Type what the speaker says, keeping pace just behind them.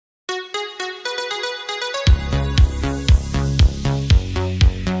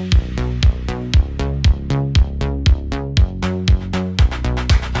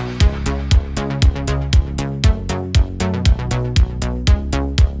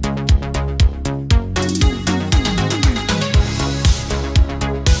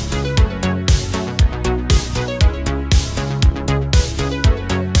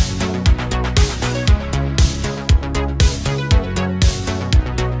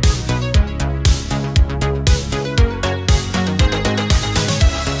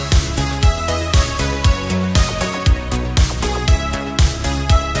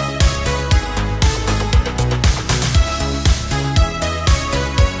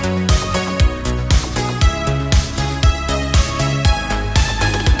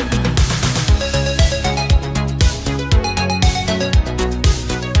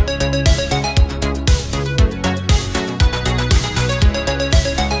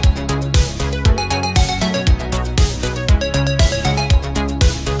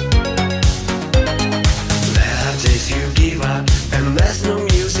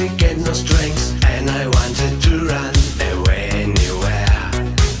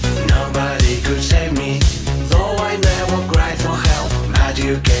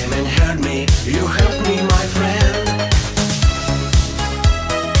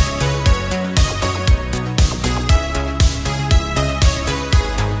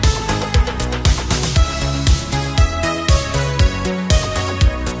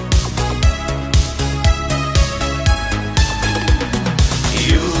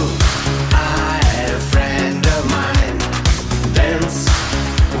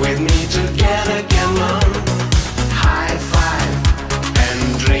with me together, come on. High five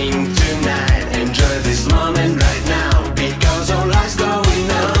and drink tonight. Enjoy this moment right now, because all life's going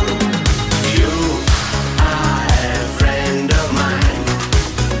on. You are a friend of mine.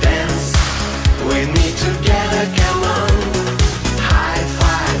 Dance with me together, come on. High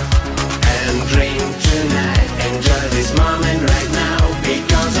five and drink tonight. Enjoy this moment right now,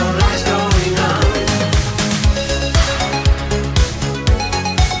 because all life's going on.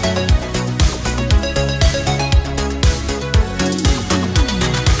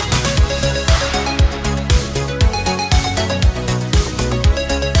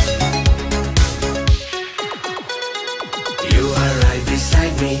 You are right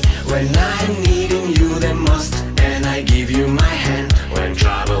beside me when I'm needing you the most, and I give you my hand when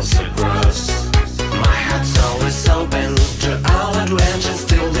troubles across. My heart's always open to all adventures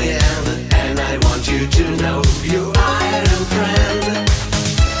till the end, and I want you to know you are a friend.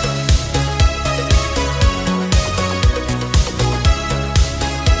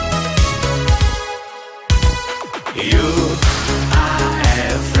 You are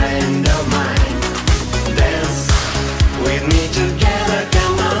a friend of mine. Dance with me together,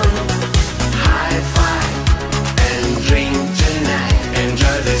 come on. High five and drink tonight.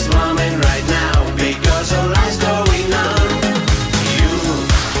 Enjoy this moment right now, because all life's going on. You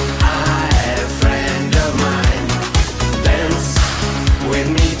are a friend of mine. Dance with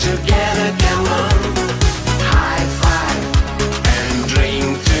me together.